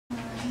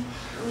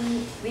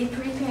we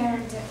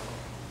prepared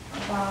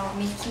about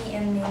Mickey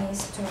and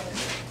Minnie's story.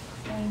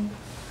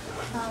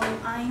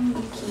 I'm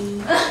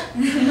Mickey.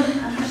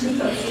 She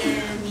is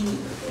Minnie.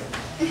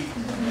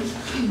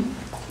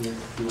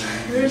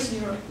 Where's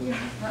your ear?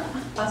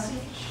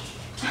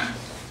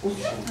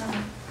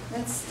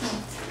 Let's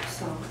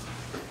start.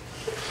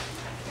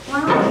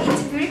 Wow,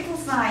 it's a beautiful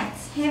sight.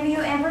 Have you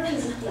ever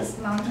visited this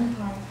mountain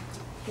park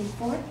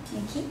before,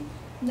 Mickey?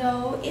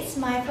 No, it's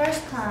my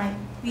first time.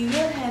 We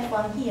will have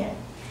fun here.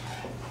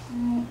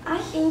 I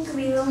think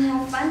we will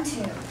have fun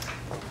too.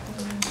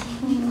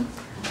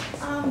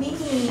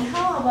 Minnie,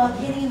 how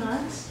about eating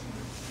lunch?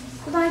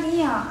 Good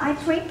idea. I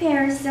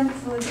prepared some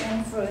food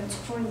and fruit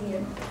for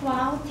you.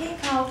 Wow,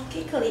 take out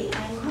quickly.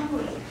 I'm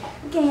hungry.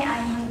 Okay,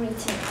 I'm hungry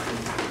too.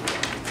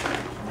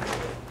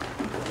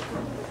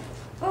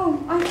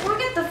 Oh, I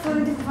forgot the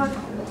food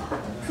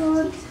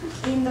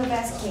in the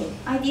basket.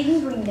 I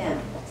didn't bring them.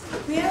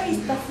 Where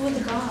is the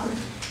food gone?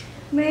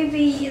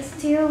 Maybe it's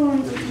still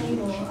on the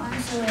table.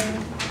 I'm sorry.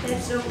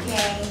 That's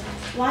okay.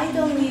 Why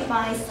don't we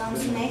buy some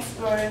snacks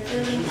for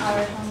filling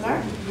our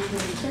hunger?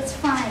 That's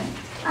fine.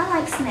 I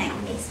like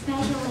snacks,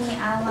 especially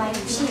I like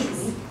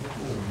cheese.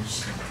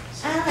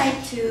 I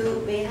like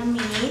to bake a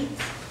meat.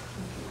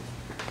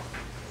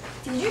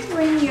 Did you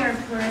bring your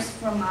purse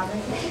from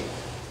motherhood?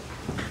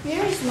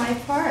 Where is my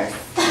purse?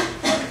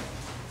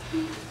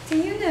 Do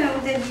you know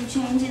that you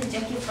changed the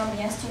jacket from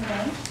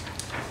yesterday?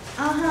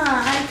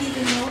 I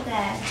didn't know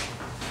that.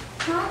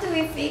 How do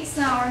we fix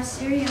our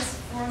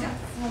serious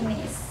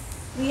forgetfulness?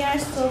 We are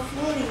so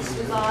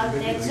foolish, but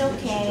that's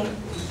okay.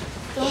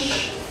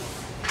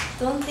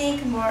 Don't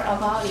think more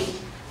about it.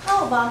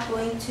 How about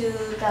going to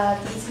the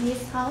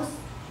Disney's house?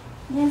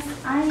 Yes,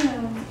 I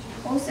know.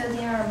 Also,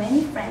 there are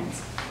many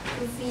friends.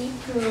 Goofy,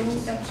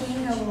 Pooh, the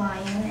King of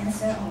Lion, and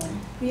so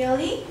on.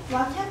 Really?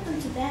 What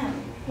happened to them?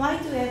 Why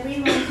do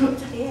everyone go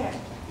to there?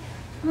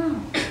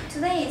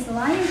 Today is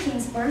Lion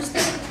King's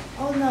birthday.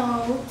 Oh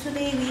no,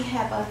 today we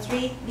have a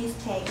treat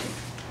mistake.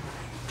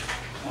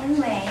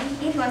 Anyway,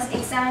 it was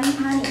exciting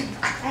party.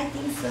 I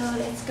think so.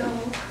 Let's go.